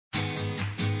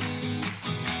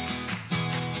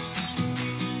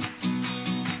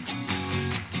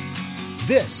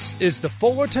This is the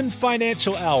Fullerton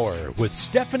Financial Hour with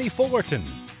Stephanie Fullerton,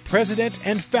 President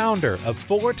and founder of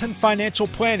Fullerton Financial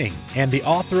Planning and the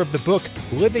author of the book,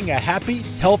 Living a Happy,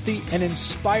 Healthy, and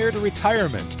Inspired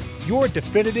Retirement, your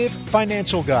definitive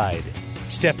financial guide.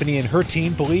 Stephanie and her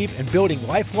team believe in building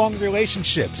lifelong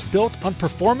relationships built on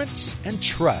performance and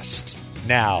trust.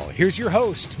 Now, here's your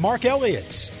host, Mark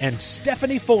Elliott and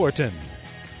Stephanie Fullerton.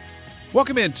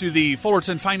 Welcome into the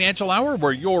Fullerton Financial Hour,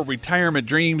 where your retirement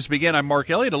dreams begin. I'm Mark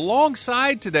Elliott.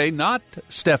 Alongside today, not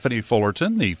Stephanie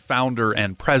Fullerton, the founder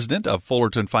and president of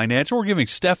Fullerton Financial. We're giving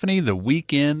Stephanie the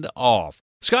weekend off.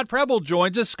 Scott Preble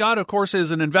joins us. Scott, of course,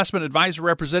 is an investment advisor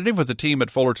representative with the team at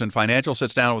Fullerton Financial.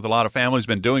 Sits down with a lot of families,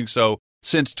 been doing so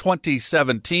since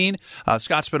 2017.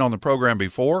 Scott's been on the program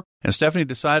before, and Stephanie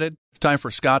decided it's time for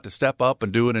Scott to step up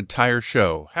and do an entire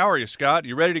show. How are you, Scott?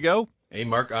 You ready to go? Hey,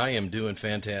 Mark, I am doing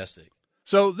fantastic.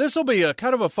 So this will be a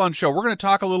kind of a fun show. We're going to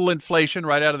talk a little inflation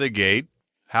right out of the gate,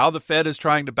 how the Fed is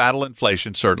trying to battle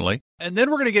inflation, certainly. And then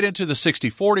we're going to get into the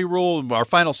 60-40 rule. In our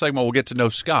final segment, we'll get to know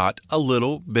Scott a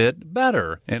little bit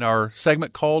better in our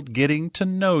segment called Getting to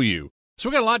Know You. So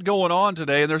we got a lot going on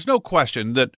today, and there's no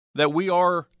question that we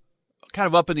are kind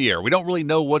of up in the air. We don't really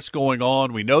know what's going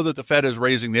on. We know that the Fed is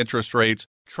raising the interest rates,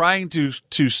 trying to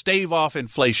stave off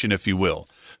inflation, if you will.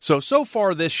 So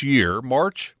far this year,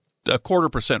 March, a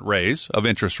 0.25% raise of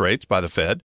interest rates by the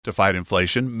Fed to fight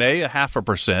inflation. May,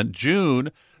 0.5%.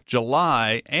 June,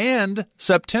 July, and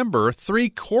September,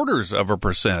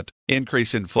 0.75%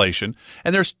 increase in inflation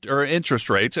and interest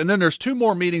rates. And then there's two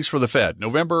more meetings for the Fed,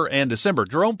 November and December.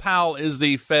 Jerome Powell is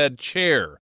the Fed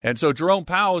chair. And so Jerome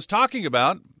Powell is talking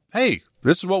about, hey,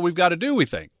 this is what we've got to do, we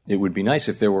think. It would be nice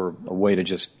if there were a way to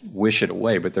just wish it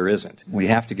away, but there isn't. We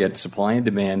have to get supply and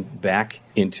demand back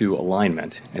into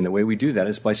alignment, and the way we do that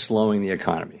is by slowing the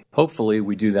economy. Hopefully,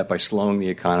 we do that by slowing the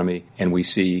economy, and we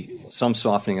see some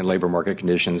softening in labor market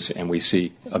conditions, and we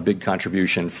see a big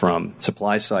contribution from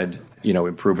supply side,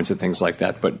 improvements and things like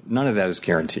that, but none of that is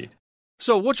guaranteed.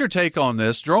 So what's your take on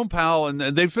this? Jerome Powell, and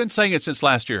they've been saying it since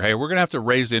last year, hey, we're going to have to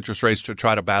raise the interest rates to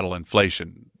try to battle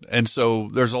inflation. And so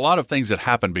there's a lot of things that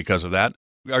happen because of that.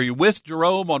 Are you with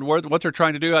Jerome on what they're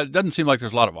trying to do? It doesn't seem like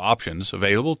there's a lot of options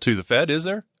available to the Fed, is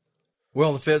there?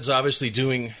 Well, the Fed's obviously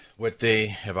doing what they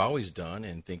have always done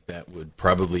and think that would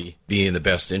probably be in the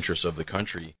best interest of the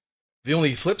country. The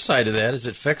only flip side of that is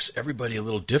it affects everybody a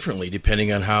little differently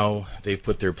depending on how they've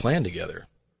put their plan together.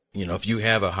 If you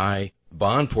have a high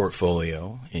bond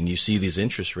portfolio and you see these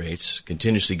interest rates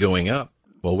continuously going up,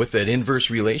 well, with that inverse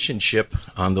relationship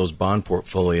on those bond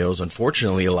portfolios,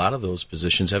 unfortunately, a lot of those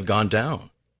positions have gone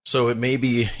down. So it may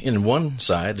be in one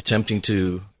side attempting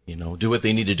to, do what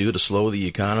they need to do to slow the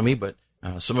economy, but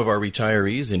some of our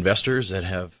retirees, investors that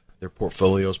have their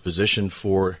portfolios positioned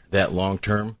for that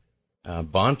long-term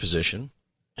bond position,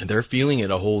 and they're feeling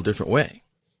it a whole different way.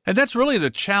 And that's really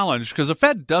the challenge, because the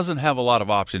Fed doesn't have a lot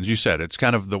of options. You said it's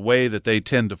kind of the way that they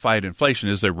tend to fight inflation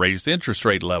is they raise the interest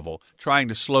rate level, trying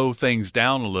to slow things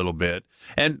down a little bit.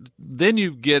 And then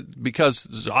you get,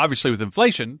 because obviously with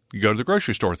inflation, you go to the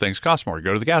grocery store, things cost more. You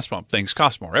go to the gas pump, things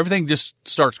cost more. Everything just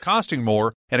starts costing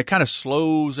more, and it kind of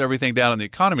slows everything down in the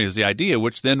economy is the idea,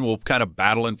 which then will kind of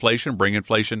battle inflation, bring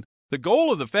inflation. The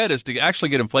goal of the Fed is to actually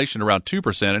get inflation around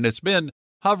 2%, and it's been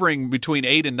hovering between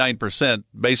 8 and 9%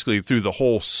 basically through the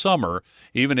whole summer,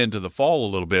 even into the fall a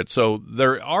little bit. So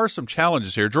there are some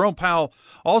challenges here. Jerome Powell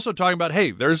also talking about, hey,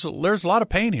 there's a lot of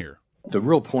pain here. The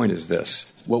real point is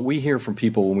this. What we hear from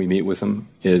people when we meet with them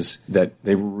is that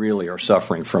they really are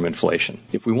suffering from inflation.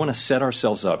 If we want to set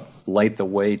ourselves up, light the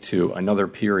way to another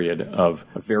period of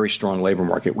a very strong labor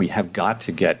market, we have got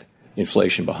to get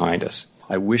inflation behind us.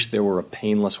 I wish there were a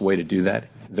painless way to do that.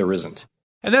 There isn't.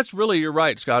 And that's really, you're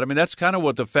right, Scott. I mean, that's kind of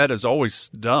what the Fed has always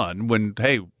done when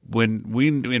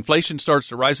inflation starts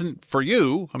to rise. And for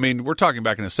you, I mean, we're talking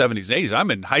back in the 70s, 80s. I'm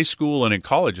in high school and in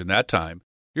college in that time.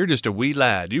 You're just a wee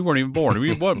lad. You weren't even born. Were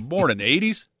you born in the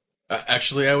 80s?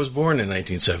 Actually, I was born in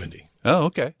 1970. Oh,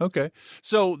 okay.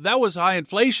 So that was high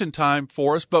inflation time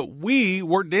for us, but we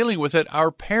weren't dealing with it.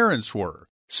 Our parents were.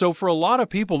 So for a lot of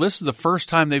people, this is the first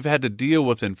time they've had to deal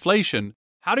with inflation.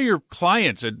 How do your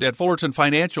clients at Fullerton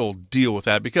Financial deal with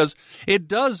that? Because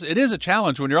it is a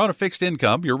challenge when you're on a fixed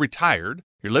income, you're retired,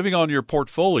 you're living on your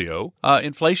portfolio.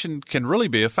 Inflation can really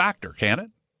be a factor, can it?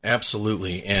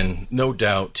 Absolutely. And no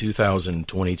doubt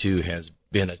 2022 has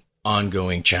been an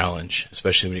ongoing challenge,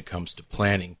 especially when it comes to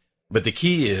planning. But the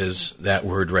key is that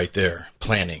word right there,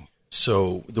 planning.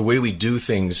 So the way we do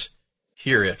things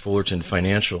here at Fullerton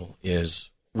Financial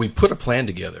is we put a plan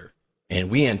together. And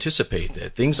we anticipate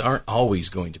that things aren't always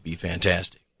going to be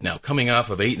fantastic. Now, coming off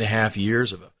of 8.5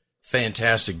 years of a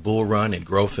fantastic bull run and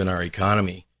growth in our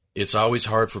economy, it's always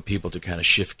hard for people to kind of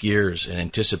shift gears and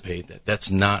anticipate that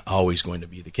that's not always going to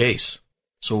be the case.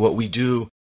 So what we do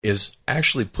is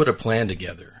actually put a plan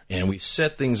together, and we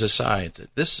set things aside.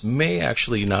 This may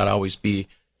actually not always be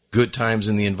good times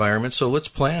in the environment, so let's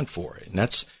plan for it. And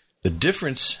that's the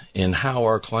difference in how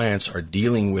our clients are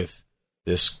dealing with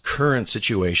this current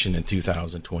situation in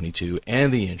 2022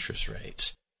 and the interest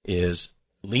rates, is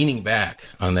leaning back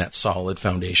on that solid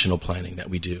foundational planning that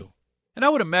we do. And I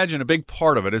would imagine a big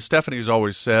part of it, as Stephanie's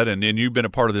always said, and you've been a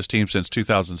part of this team since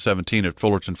 2017 at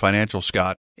Fullerton Financial,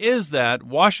 Scott, is that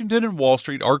Washington and Wall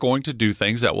Street are going to do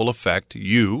things that will affect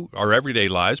you, our everyday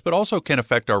lives, but also can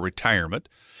affect our retirement.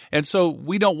 And so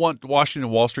we don't want Washington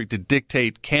and Wall Street to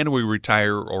dictate can we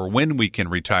retire or when we can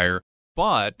retire.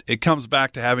 But it comes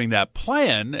back to having that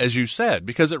plan, as you said,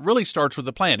 because it really starts with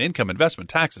the plan: income, investment,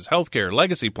 taxes, healthcare,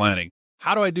 legacy planning.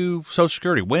 How do I do Social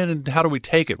Security? When and how do we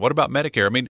take it? What about Medicare? I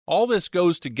mean, all this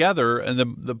goes together, and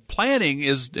the planning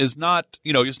is not,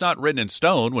 it's not written in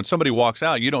stone. When somebody walks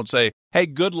out, you don't say, hey,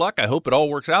 good luck, I hope it all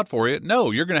works out for you. No,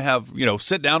 you're going to have,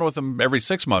 sit down with them every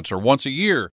 6 months or once a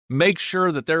year. Make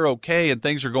sure that they're okay and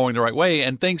things are going the right way,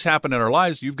 and things happen in our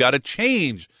lives. You've got to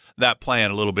change that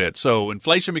plan a little bit. So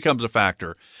inflation becomes a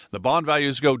factor. The bond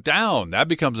values go down. That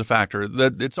becomes a factor.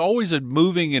 It's always a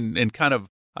moving and kind of,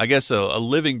 I guess, a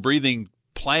living, breathing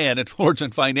plan at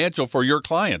Fullerton Financial for your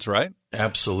clients, right?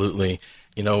 Absolutely.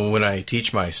 When I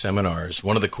teach my seminars,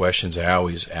 one of the questions I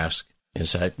always ask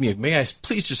is, may I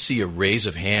please just see a raise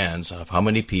of hands of how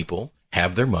many people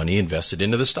have their money invested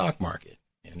into the stock market?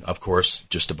 And of course,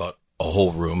 just about a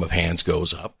whole room of hands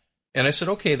goes up. And I said,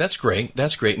 okay, that's great.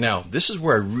 That's great. Now, this is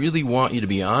where I really want you to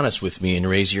be honest with me and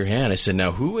raise your hand. I said,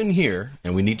 now, who in here,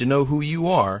 and we need to know who you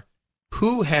are,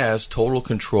 who has total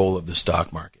control of the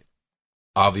stock market?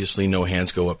 Obviously, no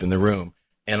hands go up in the room.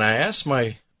 And I asked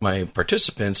my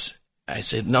participants, I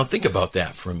said, now think about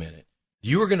that for a minute.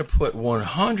 You are going to put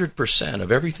 100%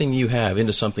 of everything you have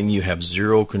into something you have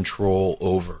zero control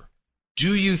over.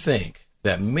 Do you think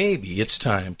that maybe it's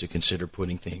time to consider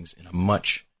putting things in a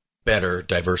much better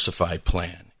diversified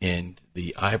plan? And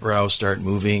the eyebrows start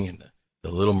moving and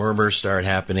the little murmurs start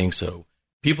happening. So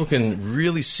people can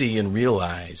really see and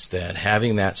realize that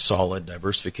having that solid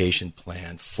diversification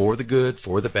plan for the good,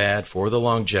 for the bad, for the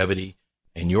longevity,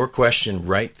 and your question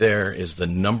right there is the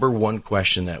number one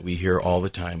question that we hear all the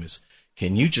time is,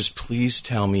 can you just please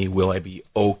tell me, will I be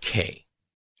okay?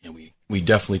 And we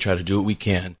definitely try to do what we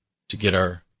can to get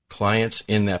our clients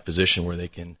in that position where they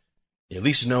can at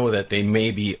least know that they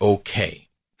may be okay.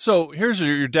 So here's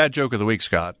your dad joke of the week,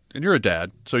 Scott. And you're a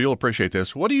dad, so you'll appreciate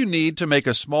this. What do you need to make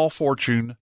a small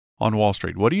fortune on Wall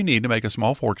Street? What do you need to make a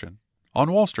small fortune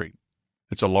on Wall Street?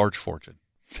 It's a large fortune.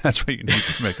 That's what you need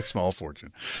to make a small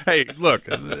fortune. Hey, look,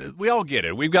 we all get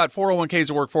it. We've got 401ks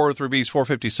that work, 403bs,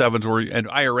 457s, and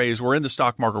IRAs. We're in the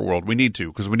stock market world. We need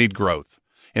to, because we need growth.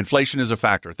 Inflation is a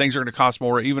factor. Things are going to cost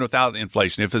more even without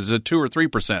inflation. If it's a 2 or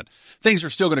 3%, things are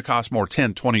still going to cost more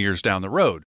 10, 20 years down the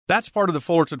road. That's part of the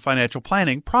Fullerton financial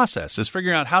planning process, is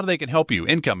figuring out how they can help you.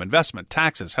 Income, investment,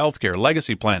 taxes, healthcare,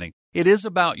 legacy planning. It is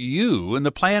about you, and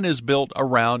the plan is built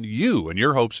around you and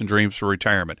your hopes and dreams for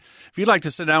retirement. If you'd like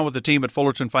to sit down with the team at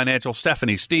Fullerton Financial,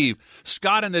 Stephanie, Steve,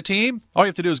 Scott, and the team, all you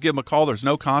have to do is give them a call. There's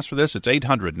no cost for this. It's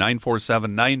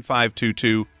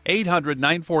 800-947-9522,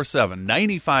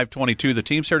 800-947-9522. The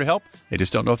team's here to help. They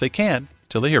just don't know if they can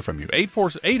till they hear from you.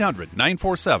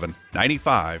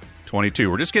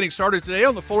 800-947-9522. We're just getting started today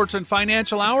on the Fullerton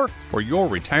Financial Hour, where your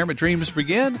retirement dreams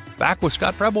begin. Back with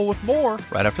Scott Preble with more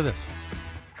right after this.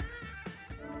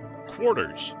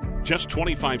 Quarters, just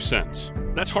 25 cents.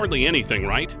 That's hardly anything,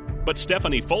 right? But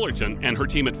Stephanie Fullerton and her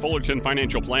team at Fullerton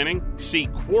Financial Planning see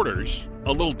quarters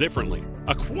a little differently.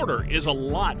 A quarter is a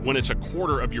lot when it's a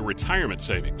quarter of your retirement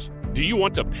savings. Do you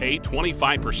want to pay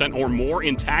 25% or more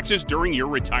in taxes during your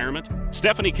retirement?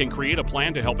 Stephanie can create a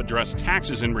plan to help address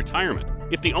taxes in retirement.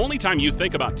 If the only time you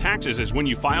think about taxes is when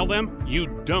you file them, you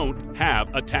don't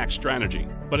have a tax strategy.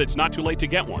 But it's not too late to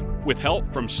get one with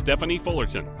help from Stephanie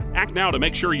Fullerton. Act now to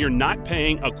make sure you're not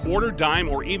paying a quarter, dime,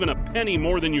 or even a penny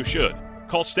more than you should.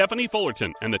 Call Stephanie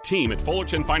Fullerton and the team at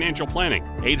Fullerton Financial Planning,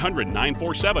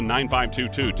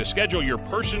 800-947-9522 to schedule your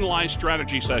personalized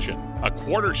strategy session. A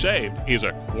quarter saved is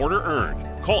a quarter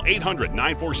earned. Call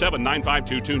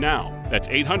 800-947-9522 now. That's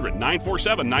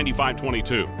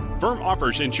 800-947-9522. Firm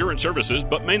offers insurance services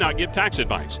but may not give tax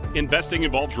advice. Investing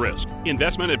involves risk.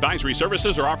 Investment advisory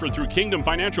services are offered through Kingdom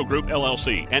Financial Group,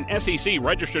 LLC, an SEC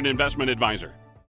registered investment advisor.